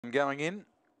Going in.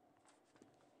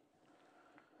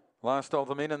 Last of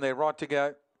them in, and they're right to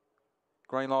go.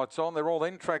 Green lights on. They're all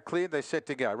in. Track cleared. They're set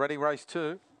to go. Ready, race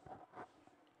 2.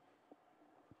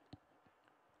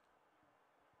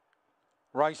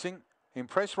 Racing.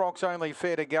 Impress Rock's only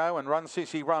fair to go, and Run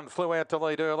Sissy Run flew out to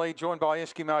lead early, joined by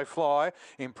Eskimo Fly.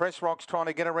 Impress Rock's trying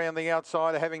to get around the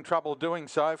outside, having trouble doing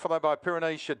so, followed by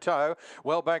Pyrenees Chateau.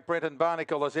 Well back Brenton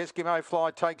Barnacle as Eskimo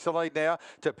Fly takes the lead now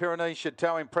to Pyrenees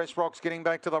Chateau. Impress Rock's getting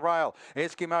back to the rail.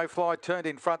 Eskimo Fly turned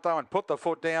in front though and put the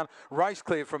foot down. Race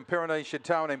clear from Pyrenees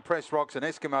Chateau and Impress Rocks, and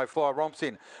Eskimo Fly romps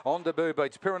in. On debut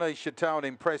beats Pyrenees Chateau, and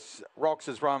Impress Rocks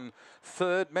has run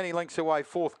third. Many lengths away,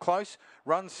 fourth close.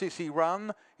 Run Sissy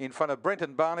Run in front of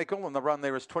Brenton Barnacle, and the run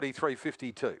there is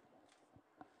 23.52.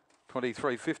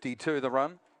 23.52 the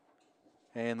run.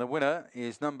 And the winner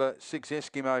is number 6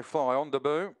 Eskimo Fly on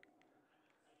debut.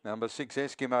 Number 6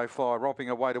 Eskimo Fly romping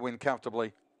away to win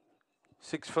comfortably.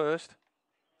 6 first.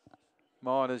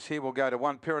 Miners here will go to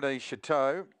 1 Pyrenees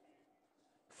Chateau.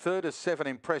 Third is 7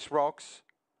 Impress Rocks.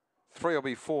 3 will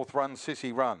be fourth Run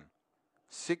Sissy Run.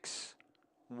 6,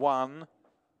 1,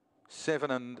 7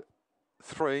 and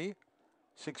 3.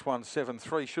 6, 1, 7,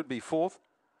 3 should be fourth.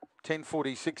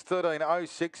 10.46,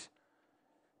 13.06,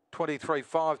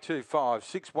 23.525,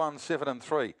 6, 1, 7 and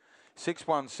 3. 6,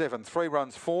 1, 7, 3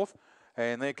 runs fourth,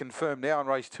 and they're confirmed now in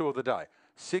race 2 of the day.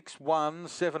 6, 1,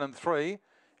 7 and 3,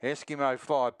 Eskimo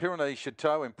Fly, Pyrenees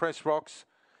Chateau, Impress Rocks,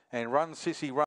 and Run Sissy Run.